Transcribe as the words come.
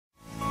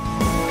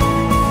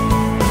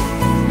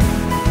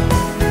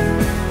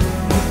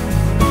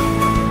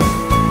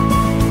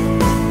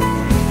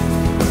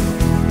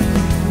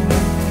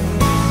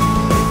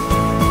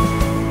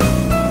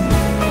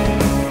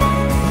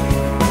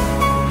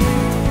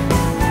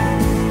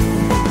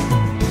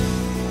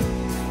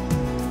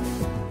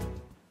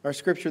Our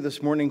scripture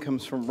this morning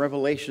comes from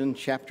Revelation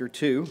chapter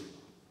 2,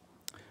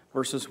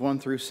 verses 1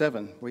 through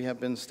 7. We have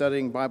been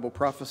studying Bible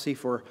prophecy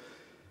for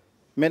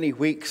many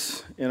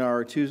weeks in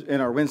our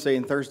Wednesday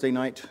and Thursday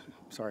night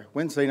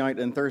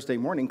and Thursday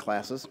morning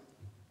classes.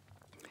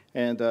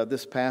 And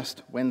this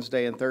past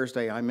Wednesday and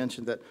Thursday, I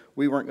mentioned that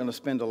we weren't going to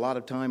spend a lot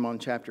of time on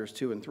chapters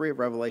 2 and 3 of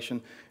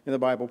Revelation in the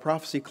Bible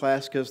prophecy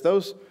class because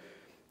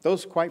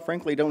those, quite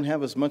frankly, don't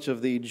have as much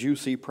of the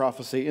juicy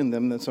prophecy in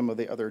them than some of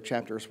the other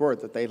chapters were,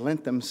 that they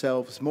lent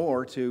themselves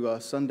more to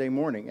Sunday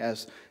morning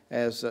as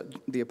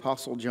the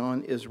Apostle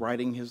John is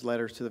writing his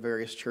letters to the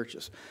various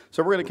churches.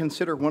 So we're going to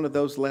consider one of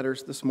those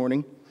letters this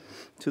morning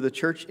to the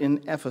church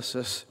in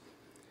Ephesus,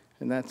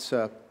 and that's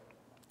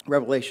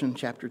Revelation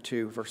chapter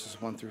 2, verses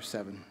 1 through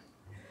 7.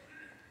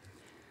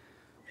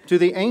 To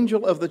the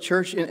angel of the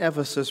church in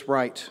Ephesus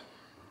write,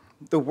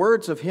 the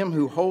words of him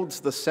who holds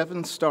the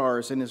 7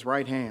 stars in his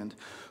right hand,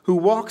 who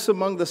walks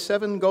among the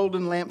 7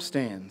 golden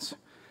lampstands.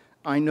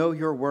 I know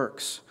your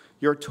works,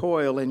 your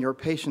toil and your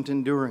patient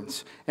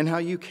endurance, and how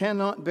you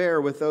cannot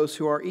bear with those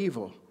who are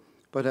evil,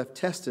 but have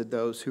tested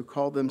those who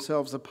call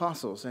themselves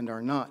apostles and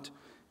are not,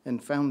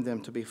 and found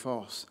them to be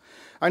false.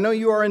 I know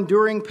you are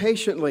enduring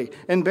patiently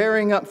and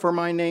bearing up for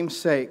my name's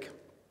sake,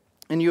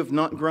 and you have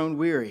not grown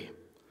weary.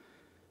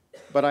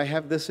 But I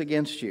have this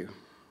against you,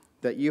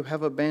 that you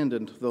have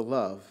abandoned the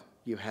love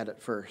you had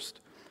at first.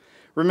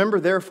 Remember,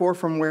 therefore,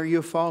 from where you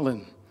have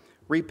fallen.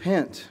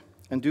 Repent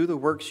and do the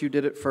works you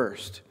did at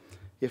first.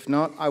 If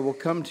not, I will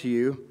come to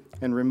you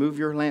and remove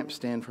your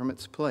lampstand from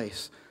its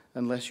place,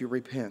 unless you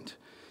repent.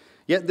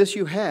 Yet this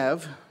you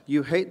have,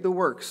 you hate the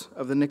works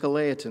of the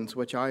Nicolaitans,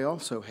 which I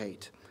also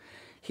hate.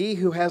 He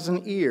who has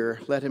an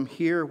ear, let him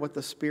hear what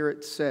the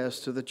Spirit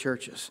says to the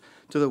churches.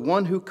 To the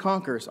one who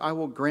conquers, I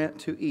will grant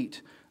to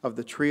eat of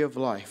the tree of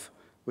life,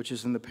 which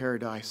is in the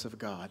paradise of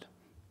God.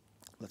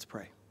 Let's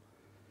pray.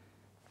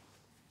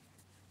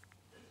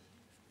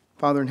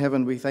 Father in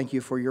heaven, we thank you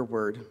for your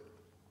word.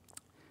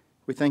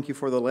 We thank you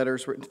for the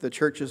letters written to the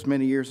churches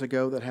many years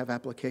ago that have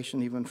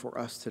application even for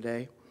us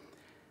today.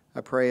 I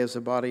pray as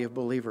a body of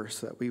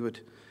believers that we would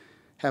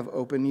have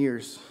open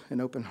ears and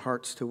open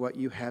hearts to what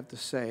you have to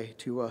say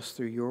to us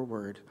through your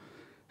word.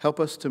 Help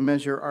us to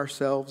measure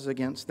ourselves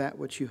against that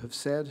which you have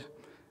said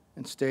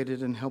and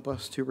stated, and help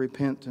us to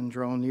repent and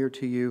draw near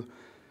to you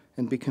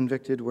and be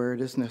convicted where it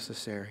is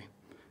necessary.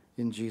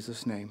 In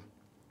Jesus' name,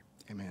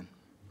 amen.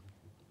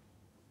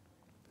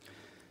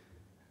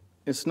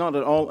 It's not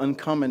at all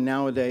uncommon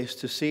nowadays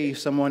to see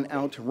someone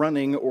out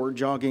running or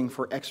jogging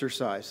for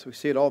exercise. We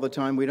see it all the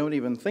time. We don't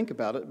even think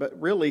about it, but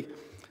really,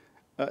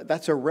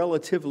 that's a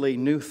relatively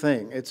new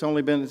thing. It's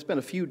been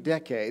a few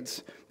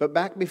decades, but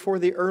back before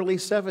the early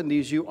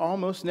 70s, you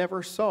almost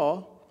never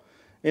saw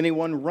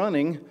anyone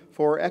running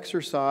for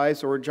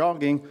exercise or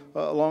jogging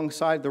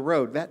alongside the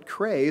road. That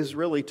craze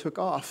really took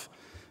off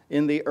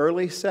in the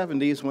early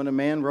 70s when a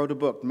man wrote a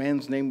book. The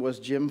man's name was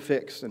Jim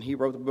Fixx, and he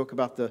wrote a book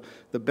about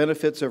the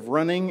benefits of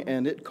running,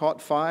 and it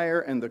caught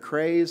fire, and the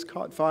craze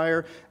caught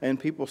fire, and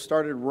people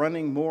started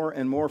running more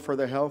and more for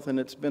their health, and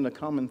it's been a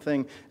common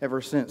thing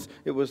ever since.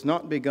 It was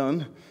not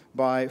begun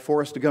by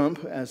Forrest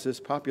Gump, as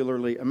is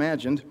popularly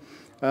imagined,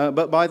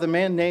 but by the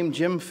man named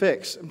Jim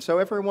Fixx. And so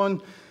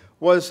everyone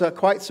was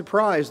quite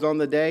surprised on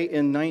the day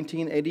in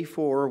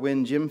 1984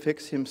 when Jim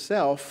Fixx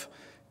himself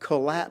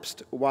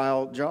collapsed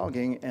while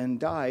jogging and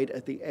died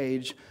at the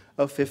age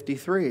of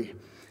 53.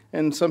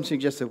 And some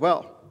suggested,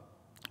 well,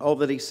 all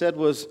that he said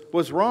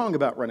was wrong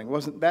about running.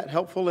 Wasn't that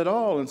helpful at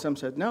all? And some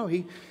said, no,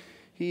 he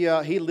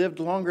lived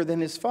longer than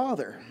his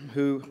father,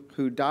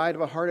 who died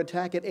of a heart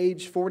attack at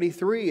age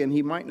 43, and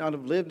he might not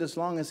have lived as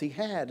long as he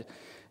had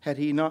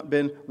he not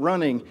been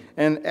running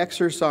and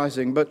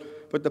exercising.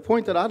 But the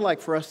point that I'd like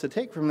for us to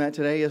take from that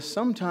today is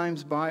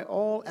sometimes by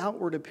all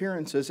outward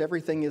appearances,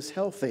 everything is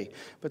healthy,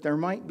 but there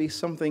might be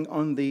something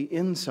on the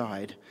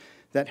inside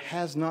that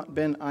has not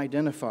been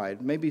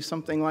identified. Maybe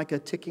something like a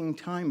ticking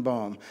time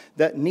bomb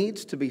that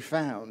needs to be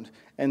found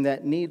and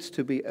that needs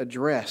to be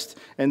addressed.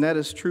 And that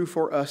is true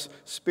for us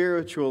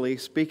spiritually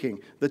speaking.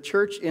 The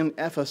church in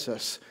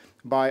Ephesus,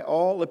 by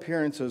all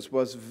appearances,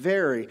 was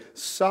very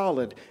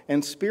solid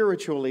and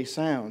spiritually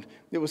sound.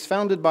 It was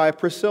founded by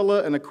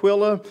Priscilla and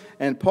Aquila,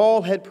 and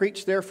Paul had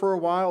preached there for a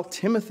while.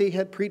 Timothy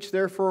had preached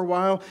there for a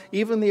while.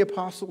 Even the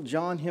Apostle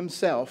John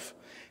himself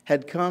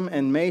had come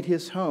and made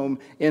his home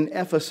in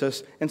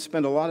Ephesus and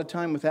spent a lot of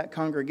time with that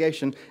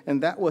congregation,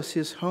 and that was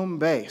his home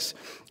base.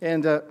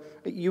 And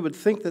you would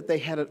think that they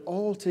had it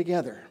all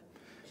together.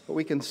 But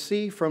we can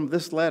see from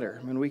this letter,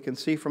 and we can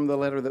see from the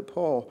letter that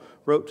Paul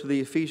wrote to the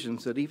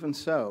Ephesians, that even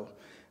so,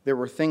 there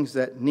were things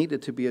that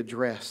needed to be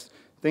addressed,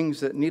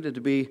 things that needed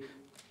to be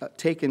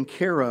taken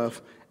care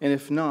of, and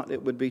if not,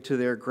 it would be to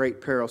their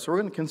great peril. So we're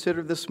going to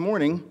consider this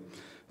morning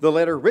the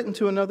letter written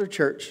to another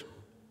church.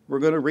 We're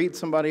going to read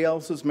somebody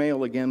else's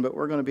mail again, but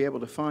we're going to be able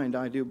to find,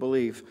 I do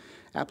believe,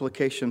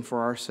 application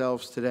for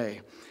ourselves today.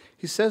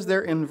 He says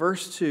there in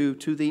verse 2,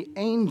 to the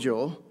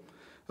angel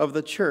of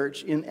the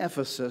church in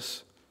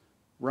Ephesus,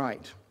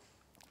 write.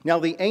 Now,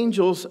 the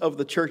angels of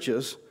the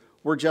churches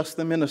We're just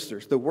the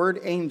ministers. The word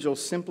angel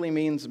simply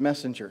means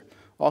messenger.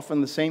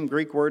 Often the same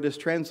Greek word is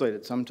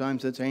translated.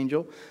 Sometimes it's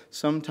angel,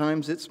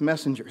 sometimes it's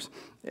messengers.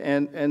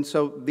 And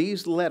so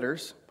these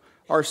letters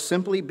are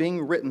simply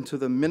being written to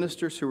the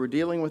ministers who are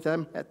dealing with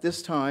them at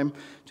this time,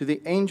 to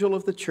the angel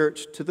of the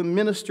church, to the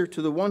minister,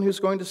 to the one who's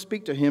going to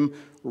speak to him,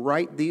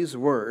 write these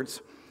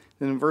words.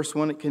 And in verse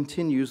 1 it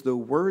continues, the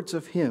words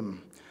of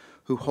him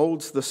who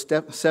holds the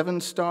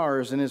 7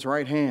 stars in his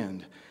right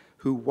hand,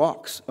 who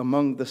walks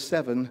among the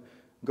 7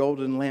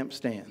 golden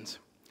lampstands.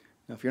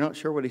 Now, if you're not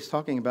sure what he's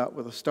talking about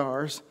with the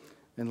stars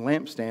and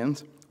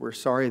lampstands, we're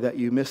sorry that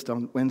you missed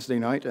on Wednesday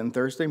night and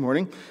Thursday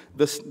morning.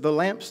 The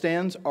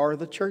lampstands are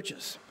the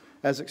churches,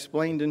 as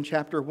explained in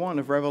chapter 1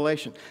 of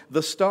Revelation.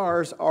 The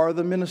stars are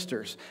the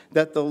ministers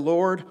that the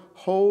Lord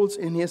holds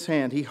in his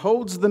hand. He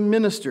holds the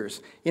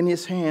ministers in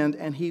his hand,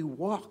 and he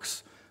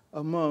walks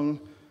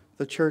among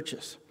the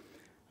churches.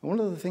 And one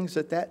of the things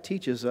that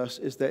teaches us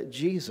is that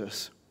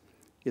Jesus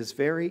is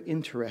very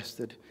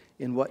interested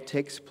in what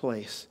takes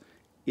place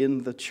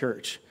in the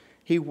church.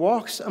 He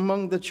walks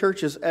among the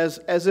churches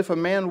as if a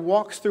man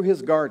walks through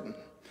his garden.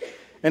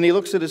 And he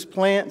looks at his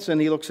plants, and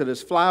he looks at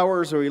his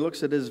flowers, or he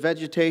looks at his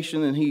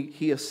vegetation, and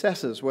he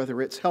assesses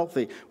whether it's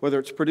healthy, whether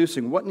it's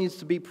producing, what needs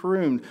to be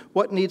pruned,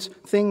 what needs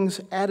things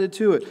added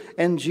to it.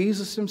 And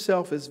Jesus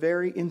himself is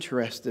very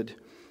interested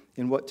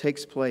in what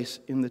takes place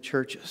in the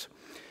churches.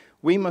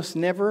 We must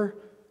never,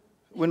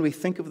 when we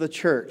think of the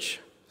church,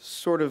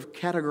 sort of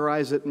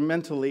categorize it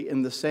mentally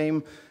in the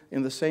same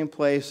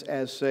place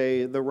as,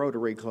 say, the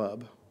Rotary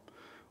Club,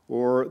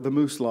 or the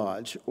Moose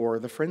Lodge, or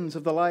the Friends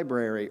of the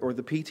Library, or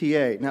the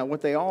PTA. Now,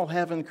 what they all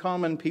have in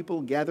common,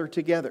 people gather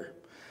together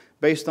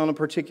based on a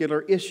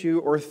particular issue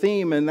or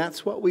theme, and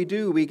that's what we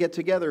do. We get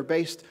together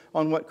based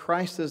on what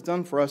Christ has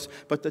done for us.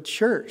 But the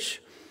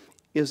church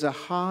is a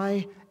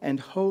high and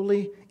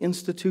holy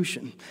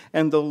institution,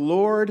 and the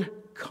Lord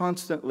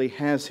constantly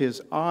has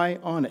his eye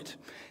on it.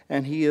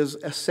 And he is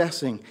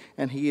assessing,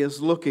 and he is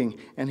looking,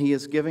 and he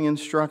is giving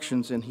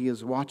instructions, and he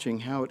is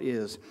watching how it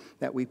is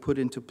that we put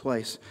into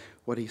place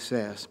what he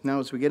says. Now,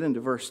 as we get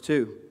into verse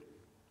 2,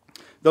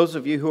 those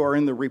of you who are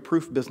in the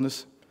reproof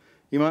business,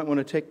 you might want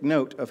to take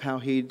note of how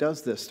he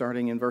does this,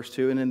 starting in verse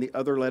 2 and in the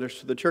other letters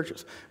to the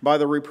churches. By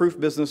the reproof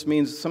business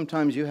means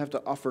sometimes you have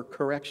to offer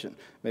correction.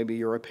 Maybe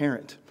you're a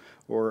parent,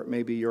 or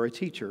maybe you're a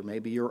teacher,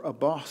 maybe you're a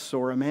boss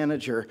or a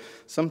manager.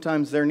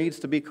 Sometimes there needs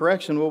to be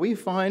correction. Well, we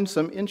find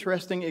some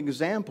interesting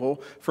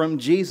example from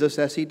Jesus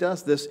as he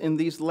does this in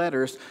these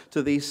letters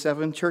to these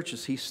 7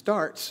 churches. He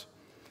starts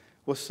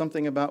with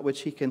something about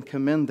which he can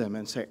commend them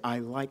and say, I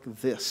like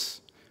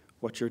this,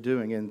 what you're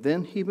doing. And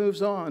then he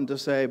moves on to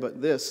say,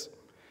 but this,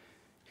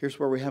 here's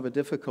where we have a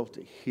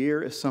difficulty.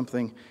 Here is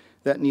something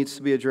that needs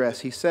to be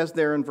addressed. He says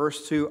there in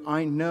verse 2,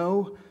 I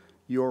know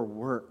your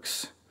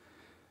works,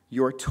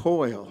 your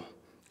toil,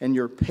 and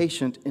your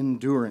patient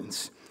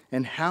endurance,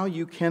 and how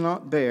you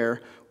cannot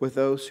bear with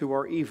those who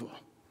are evil.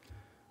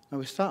 Now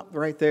we stop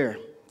right there.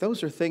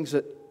 Those are things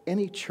that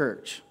any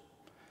church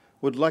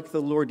would like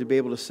the Lord to be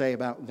able to say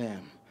about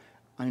them.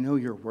 I know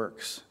your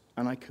works,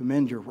 and I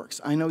commend your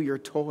works. I know your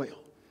toil.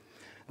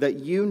 That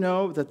you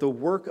know that the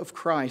work of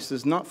Christ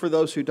is not for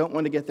those who don't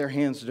want to get their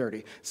hands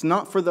dirty. It's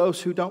not for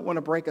those who don't want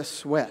to break a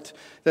sweat.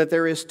 That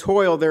there is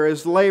toil, there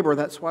is labor.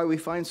 That's why we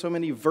find so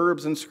many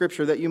verbs in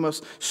Scripture that you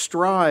must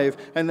strive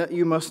and that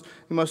you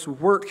must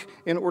work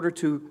in order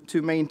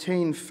to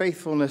maintain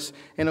faithfulness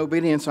and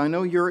obedience. I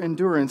know your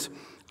endurance.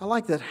 I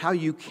like that, how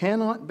you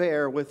cannot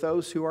bear with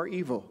those who are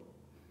evil.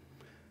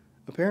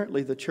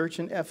 Apparently, the church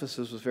in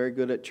Ephesus was very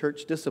good at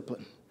church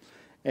discipline.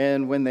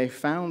 And when they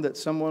found that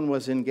someone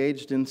was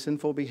engaged in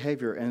sinful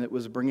behavior and it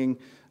was bringing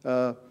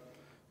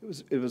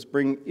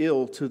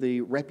ill to the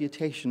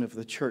reputation of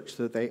the church,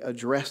 that they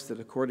addressed it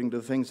according to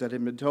the things that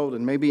had been told,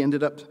 and maybe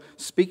ended up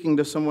speaking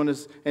to someone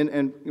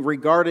and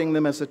regarding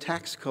them as a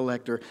tax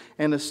collector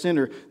and a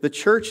sinner. The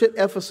church at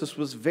Ephesus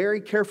was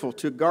very careful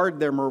to guard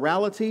their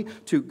morality,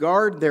 to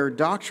guard their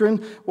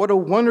doctrine. What a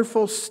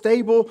wonderful,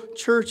 stable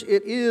church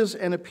it is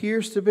and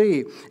appears to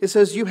be. It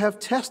says, you have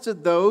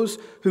tested those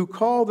who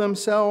call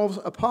themselves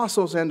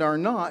apostles and are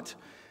not,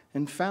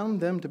 and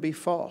found them to be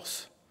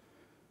false.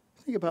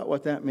 Think about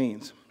what that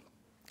means.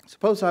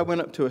 Suppose I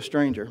went up to a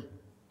stranger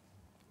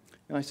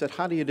and I said,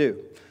 how do you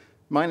do?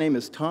 My name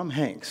is Tom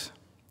Hanks.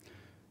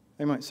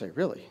 They might say,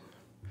 really?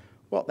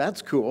 Well,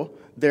 that's cool.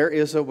 There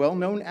is a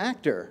well-known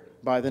actor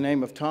by the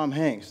name of Tom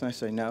Hanks. And I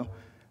say, no,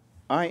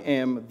 I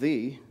am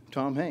the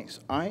Tom Hanks.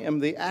 I am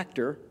the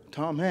actor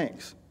Tom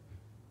Hanks.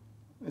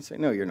 They say,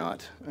 no, you're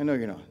not. I know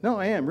you're not. No,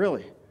 I am,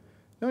 really.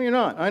 No, you're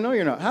not. I know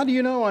you're not. How do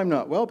you know I'm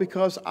not? Well,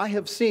 because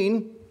I've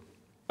seen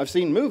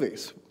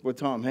movies with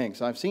Tom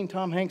Hanks. I've seen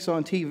Tom Hanks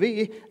on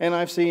TV, and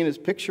I've seen his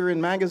picture in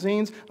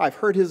magazines. I've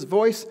heard his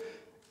voice.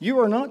 You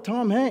are not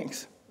Tom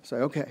Hanks. I say,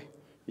 okay,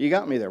 you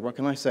got me there. What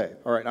can I say?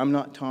 All right, I'm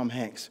not Tom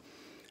Hanks.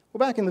 Well,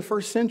 back in the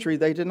first century,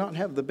 they did not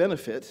have the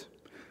benefit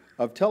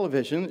of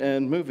television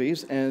and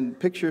movies and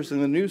pictures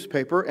in the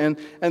newspaper, and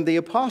the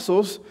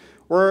apostles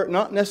were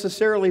not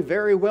necessarily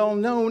very well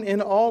known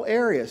in all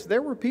areas.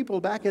 There were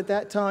people back at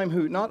that time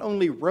who not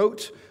only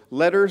wrote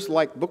letters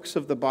like books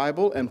of the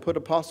Bible and put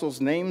apostles'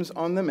 names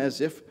on them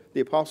as if the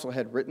apostle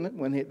had written it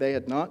when they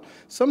had not.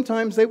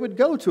 Sometimes they would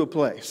go to a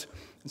place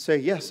and say,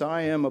 yes,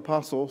 I am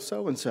apostle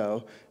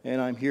so-and-so, and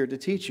I'm here to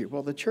teach you.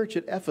 Well, the church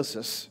at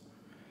Ephesus,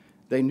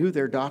 they knew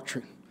their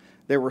doctrine.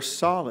 They were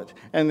solid,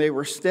 and they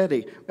were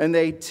steady, and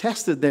they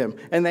tested them,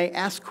 and they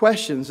asked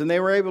questions, and they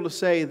were able to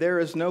say, there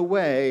is no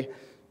way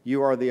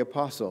you are the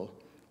apostle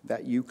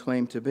that you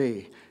claim to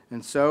be.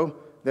 And so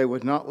they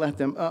would not let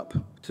them up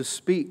to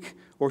speak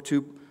or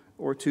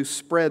to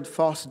spread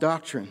false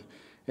doctrine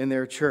in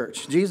their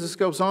church. Jesus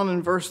goes on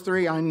in verse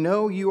 3, I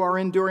know you are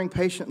enduring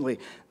patiently,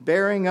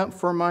 bearing up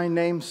for my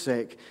name's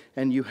sake,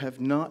 and you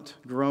have not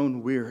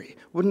grown weary.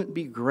 Wouldn't it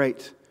be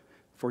great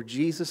for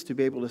Jesus to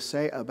be able to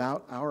say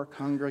about our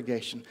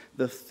congregation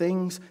the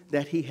things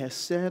that he has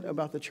said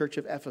about the church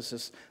of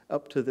Ephesus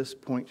up to this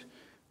point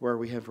where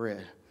we have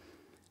read?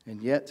 And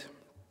yet,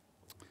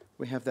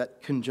 we have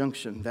that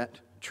conjunction, that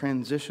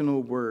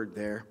transitional word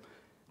there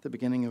at the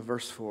beginning of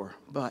verse 4.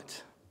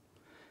 But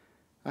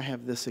I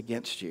have this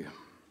against you,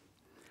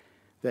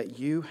 that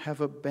you have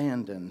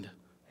abandoned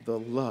the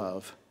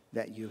love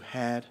that you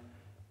had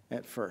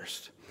at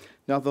first.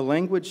 Now, the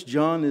language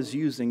John is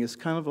using is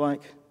kind of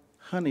like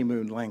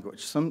honeymoon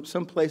language. Some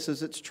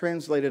places it's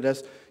translated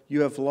as,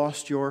 you have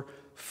lost your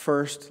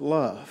first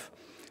love.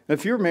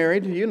 If you're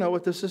married, you know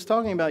what this is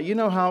talking about. You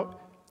know how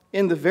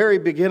in the very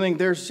beginning,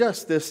 there's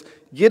just this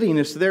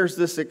giddiness, there's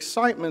this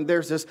excitement,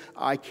 there's this,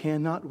 I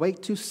cannot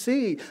wait to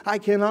see, I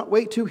cannot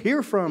wait to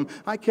hear from,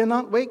 I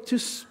cannot wait to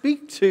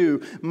speak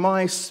to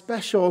my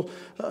special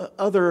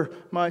other,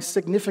 my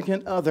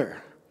significant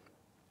other.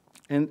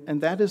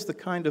 And that is the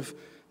kind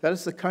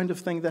of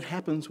thing that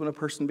happens when a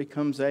person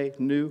becomes a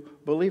new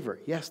believer.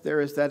 Yes,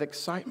 there is that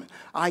excitement.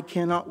 I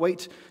cannot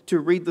wait to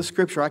read the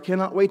Scripture. I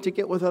cannot wait to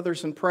get with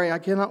others and pray. I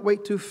cannot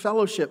wait to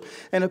fellowship.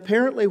 And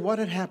apparently what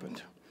had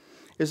happened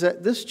is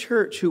that this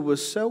church, who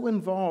was so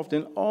involved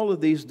in all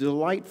of these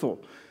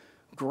delightful,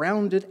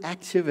 grounded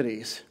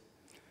activities,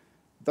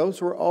 those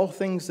were all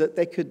things that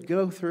they could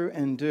go through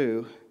and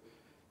do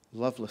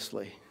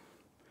lovelessly.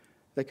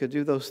 They could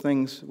do those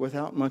things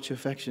without much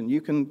affection.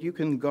 You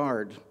can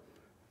guard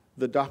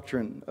the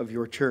doctrine of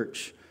your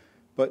church,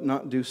 but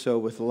not do so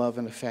with love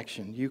and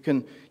affection. You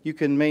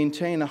can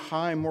maintain a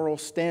high moral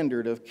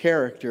standard of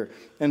character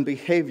and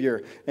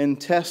behavior and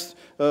test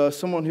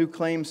someone who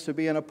claims to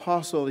be an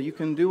apostle. You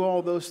can do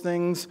all those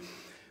things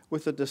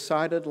with a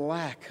decided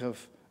lack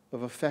of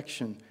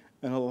affection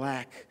and a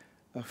lack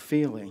of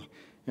feeling.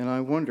 And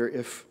I wonder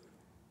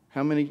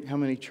how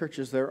many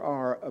churches there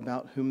are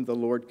about whom the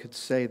Lord could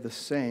say the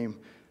same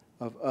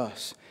of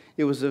us.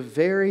 It was a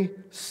very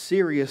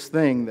serious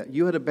thing that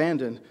you had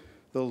abandoned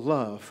the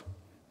love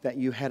that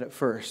you had at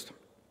first.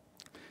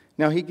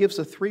 Now, he gives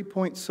a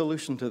 3-point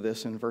solution to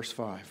this in verse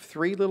 5.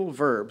 3 little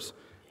verbs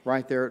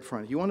right there at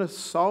front. You want to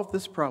solve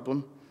this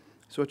problem,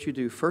 so what you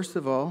do, first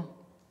of all,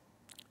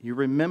 you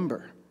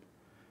remember,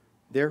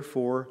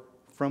 therefore,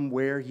 from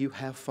where you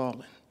have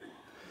fallen.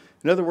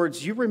 In other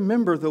words, you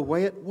remember the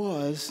way it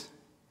was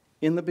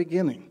in the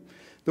beginning,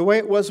 the way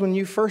it was when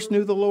you first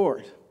knew the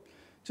Lord,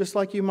 just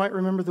like you might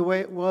remember the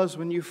way it was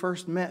when you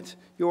first met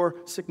your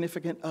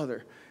significant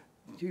other.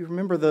 You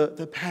remember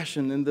the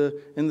passion and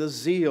the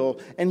zeal,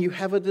 and you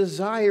have a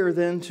desire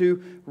then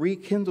to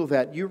rekindle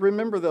that. You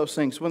remember those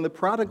things. When the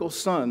prodigal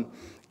son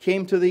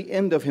came to the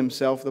end of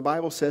himself, the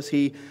Bible says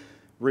he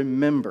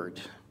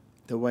remembered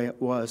the way it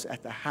was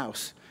at the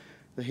house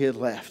that he had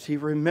left. He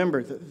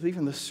remembered that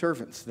even the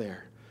servants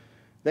there,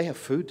 they have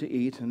food to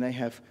eat and they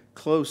have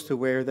clothes to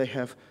wear. They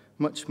have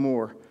much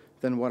more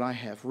than what I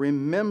have.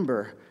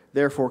 Remember,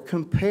 therefore,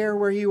 compare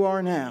where you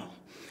are now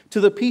to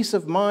the peace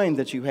of mind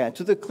that you had,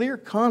 to the clear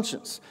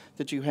conscience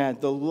that you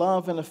had, the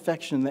love and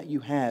affection that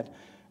you had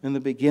in the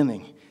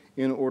beginning,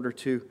 in order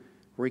to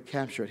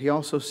recapture it. He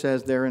also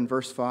says there in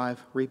verse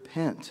 5,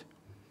 repent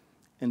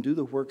and do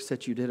the works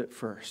that you did at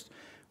first.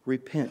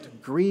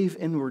 Repent, grieve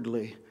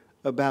inwardly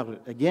about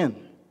it.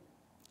 Again,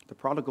 the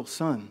prodigal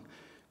son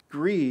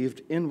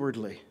grieved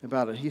inwardly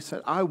about it. He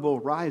said, I will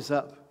rise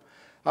up.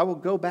 I will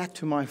go back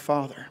to my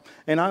father,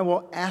 and I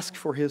will ask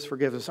for his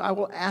forgiveness. I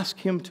will ask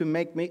him to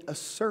make me a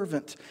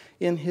servant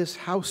in his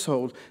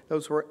household.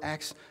 Those were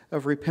acts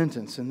of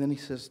repentance. And then he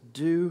says,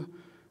 do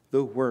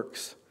the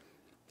works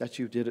that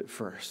you did at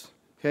first.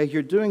 Okay,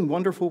 you're doing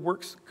wonderful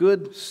works,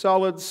 good,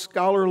 solid,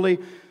 scholarly,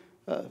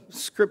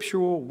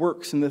 scriptural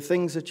works in the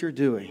things that you're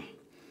doing.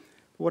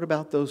 But what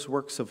about those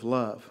works of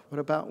love? What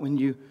about when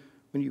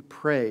you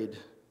prayed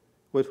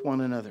with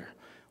one another?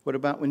 What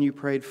about when you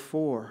prayed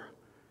for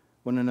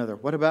one another?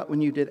 What about when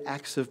you did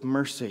acts of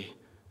mercy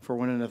for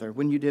one another?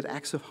 When you did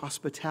acts of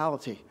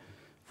hospitality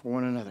for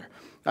one another?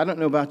 I don't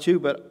know about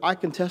you, but I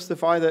can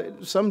testify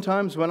that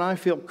sometimes when I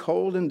feel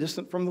cold and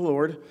distant from the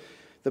Lord,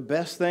 the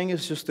best thing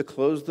is just to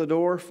close the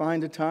door,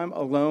 find a time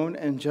alone,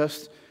 and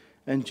just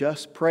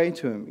pray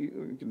to Him.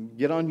 You can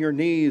get on your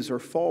knees or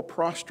fall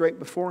prostrate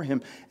before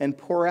Him and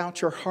pour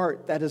out your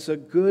heart. That is a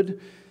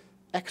good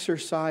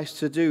exercise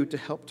to do to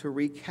help to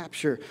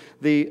recapture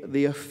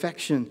the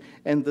affection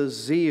and the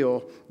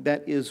zeal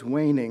that is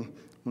waning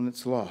when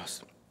it's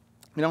lost.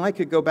 You know, I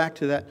could go back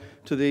to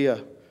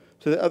the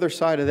other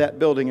side of that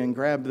building and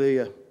grab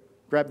the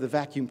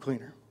vacuum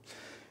cleaner.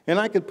 And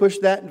I could push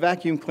that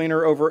vacuum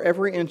cleaner over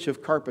every inch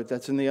of carpet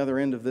that's in the other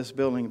end of this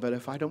building, but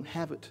if I don't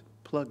have it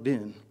plugged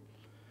in,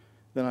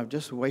 then I've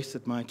just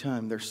wasted my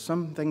time. There's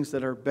some things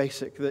that are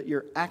basic, that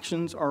your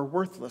actions are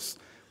worthless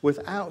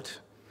without.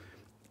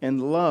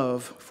 And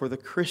love for the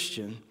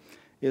Christian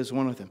is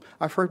one of them.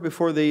 I've heard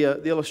before the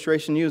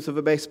illustration used of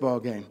a baseball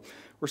game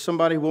where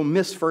somebody will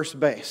miss first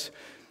base.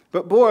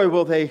 But boy,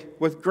 will they,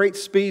 with great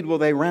speed, will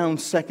they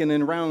round second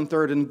and round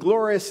third and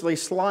gloriously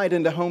slide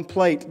into home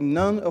plate,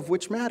 none of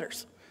which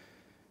matters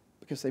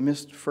because they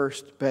missed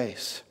first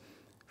base.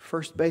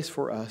 First base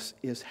for us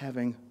is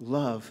having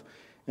love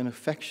and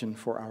affection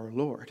for our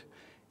Lord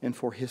and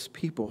for His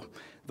people,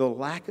 the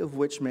lack of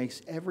which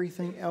makes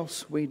everything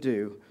else we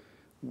do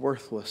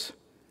worthless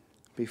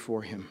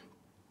before Him.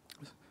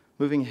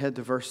 Moving ahead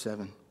to verse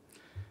 7.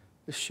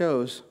 This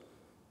shows,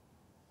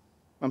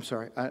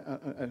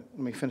 let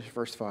me finish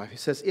verse 5. He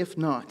says, "If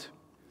not,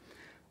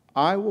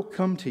 I will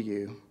come to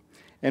you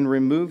and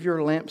remove your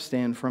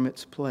lampstand from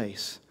its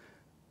place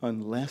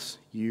unless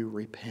you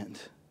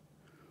repent."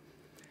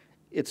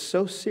 It's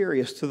so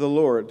serious to the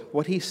Lord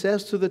what He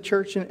says to the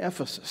church in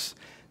Ephesus,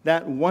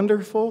 that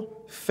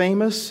wonderful,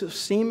 famous,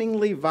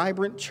 seemingly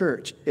vibrant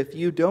church. If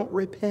you don't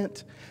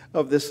repent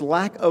of this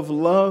lack of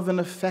love and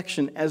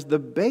affection as the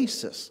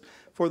basis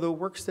for the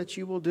works that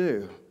you will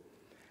do,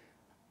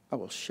 I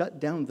will shut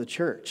down the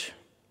church.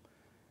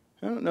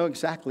 I don't know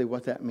exactly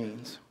what that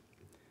means.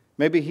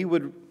 Maybe He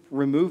would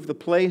remove the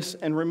place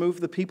and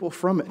remove the people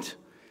from it.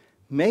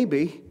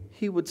 Maybe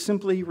He would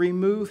simply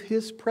remove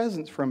His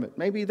presence from it.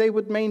 Maybe they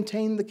would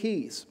maintain the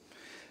keys.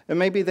 And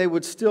maybe they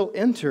would still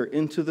enter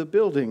into the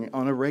building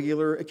on a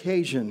regular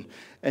occasion.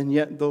 And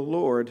yet the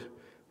Lord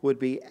would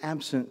be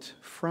absent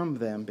from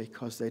them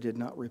because they did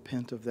not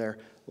repent of their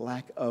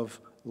lack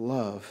of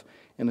love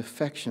and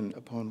affection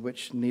upon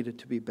which needed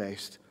to be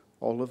based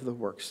all of the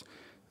works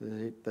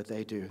that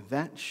they do.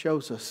 That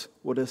shows us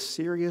what a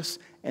serious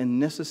and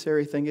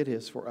necessary thing it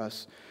is for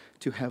us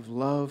to have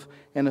love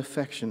and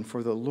affection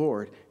for the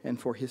Lord and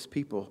for His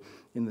people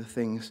in the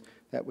things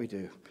that we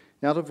do.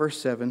 Now to verse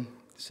 7,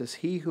 it says,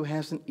 "He who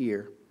has an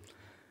ear,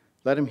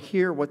 let him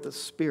hear what the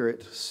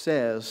Spirit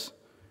says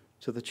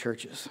to the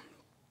churches."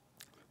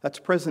 That's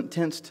present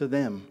tense to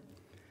them,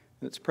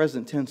 and it's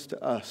present tense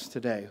to us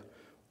today.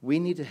 We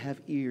need to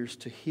have ears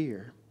to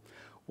hear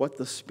what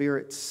the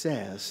Spirit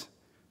says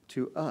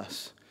to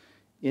us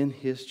in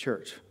His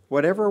church.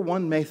 Whatever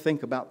one may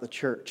think about the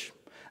church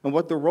and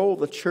what the role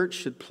the church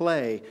should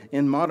play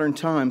in modern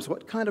times,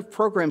 what kind of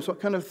programs, what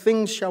kind of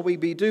things shall we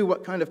do,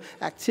 what kind of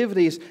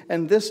activities,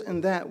 and this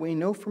and that, we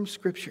know from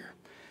Scripture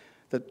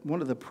that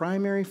one of the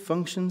primary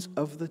functions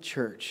of the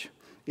church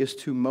is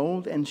to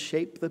mold and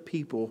shape the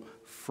people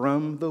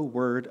from the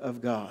Word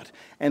of God.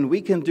 And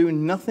we can do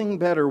nothing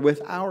better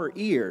with our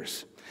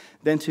ears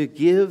than to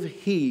give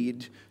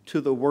heed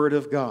to the Word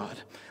of God.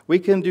 We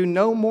can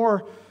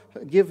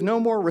give no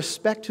more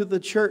respect to the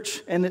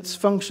church and its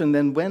function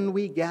than when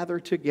we gather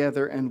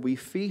together and we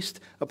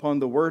feast upon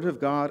the Word of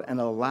God and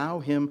allow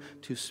Him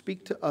to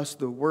speak to us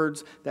the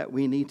words that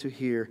we need to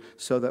hear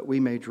so that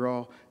we may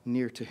draw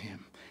near to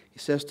Him. He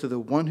says, "To the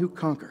one who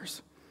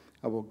conquers,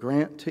 I will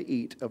grant to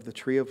eat of the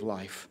tree of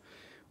life,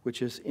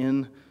 which is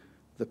in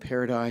the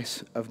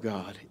paradise of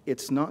God."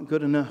 It's not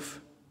good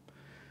enough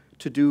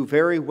to do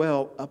very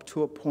well up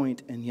to a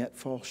point and yet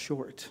fall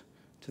short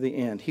to the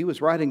end. He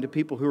was writing to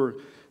people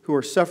who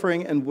are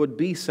suffering and would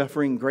be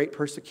suffering great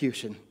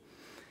persecution.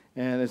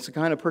 And it's the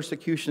kind of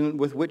persecution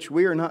with which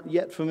we are not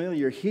yet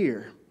familiar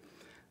here.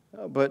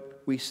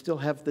 But we still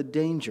have the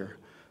danger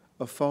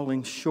of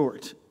falling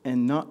short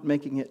and not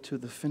making it to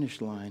the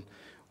finish line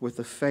with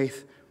the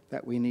faith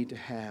that we need to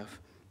have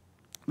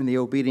and the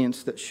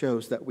obedience that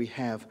shows that we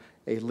have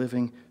a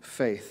living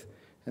faith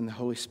and the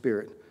Holy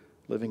Spirit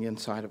living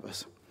inside of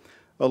us.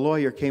 A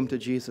lawyer came to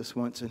Jesus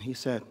once and he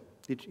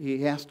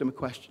asked him a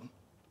question.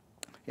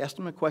 He asked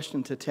him a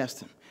question to test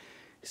him.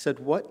 He said,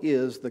 "What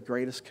is the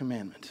greatest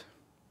commandment?"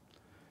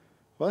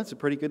 Well, that's a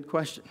pretty good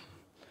question.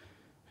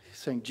 He's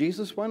saying,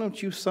 "Jesus, why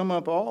don't you sum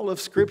up all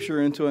of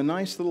Scripture into a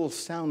nice little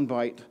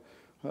soundbite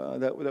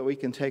that we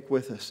can take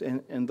with us?"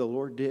 And the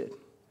Lord did. He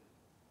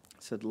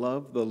said,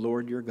 "Love the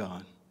Lord your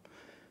God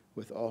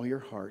with all your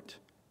heart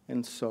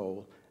and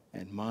soul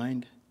and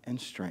mind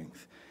and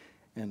strength,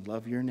 and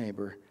love your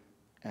neighbor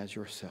as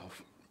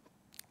yourself."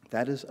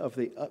 That is of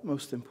the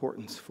utmost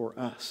importance for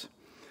us.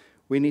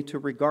 We need to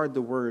regard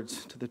the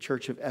words to the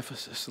church of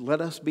Ephesus. Let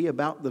us be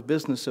about the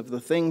business of the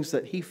things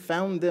that He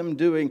found them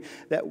doing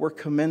that were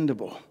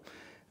commendable.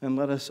 And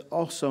let us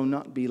also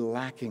not be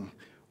lacking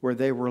where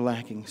they were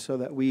lacking, so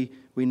that we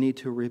need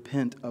to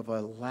repent of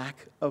a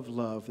lack of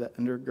love that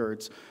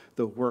undergirds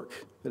the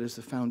work that is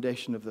the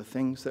foundation of the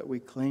things that we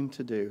claim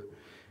to do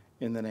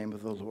in the name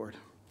of the Lord.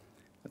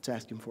 Let's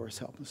ask Him for His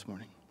help this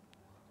morning.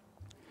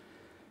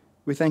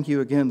 We thank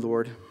You again,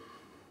 Lord,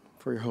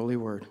 for your holy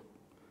word.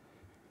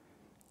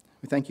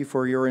 We thank you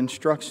for your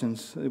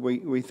instructions.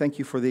 We thank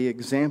you for the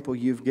example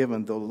you've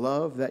given, the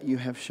love that you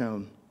have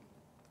shown.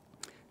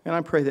 And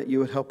I pray that you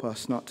would help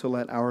us not to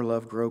let our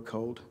love grow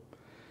cold.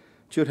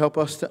 That you would help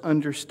us to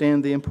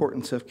understand the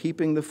importance of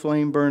keeping the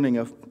flame burning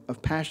of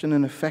passion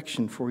and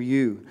affection for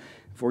you,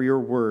 for your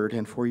word,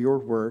 and for your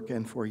work,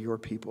 and for your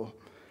people.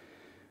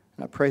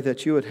 And I pray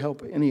that you would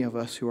help any of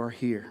us who are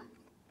here,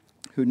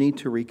 who need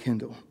to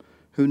rekindle,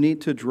 who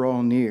need to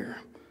draw near,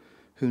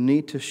 who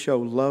need to show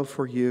love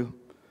for you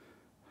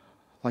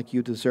like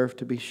you deserve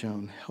to be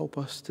shown. Help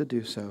us to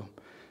do so.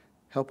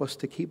 Help us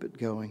to keep it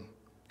going.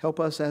 Help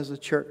us as a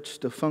church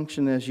to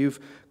function as you've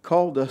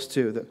called us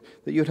to,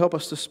 that you'd help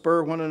us to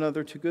spur one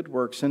another to good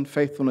works and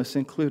faithfulness,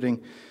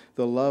 including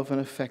the love and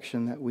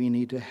affection that we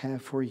need to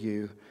have for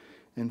you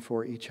and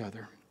for each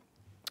other.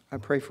 I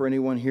pray for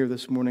anyone here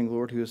this morning,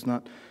 Lord, who has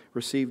not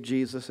received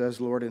Jesus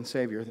as Lord and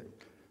Savior,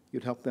 that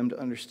you'd help them to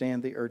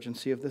understand the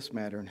urgency of this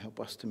matter and help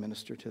us to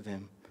minister to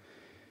them.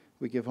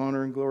 We give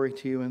honor and glory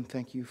to you and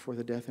thank you for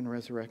the death and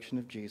resurrection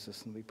of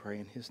Jesus, and we pray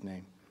in his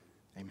name.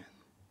 Amen.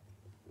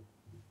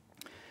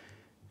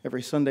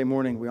 Every Sunday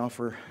morning we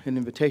offer an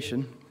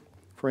invitation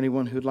for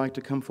anyone who'd like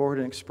to come forward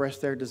and express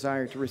their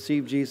desire to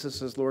receive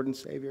Jesus as Lord and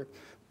Savior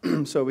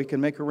so we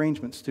can make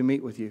arrangements to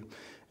meet with you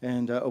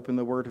and open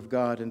the Word of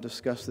God and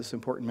discuss this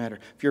important matter.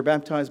 If you're a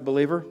baptized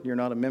believer, you're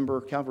not a member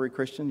of Calvary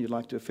Christian, you'd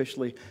like to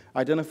officially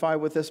identify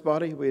with this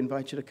body, we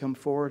invite you to come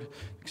forward,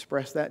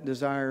 express that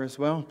desire as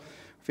well.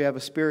 If you have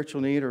a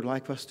spiritual need or would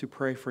like us to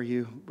pray for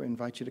you, we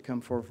invite you to come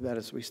forward for that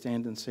as we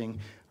stand and sing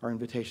our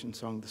invitation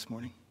song this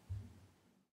morning.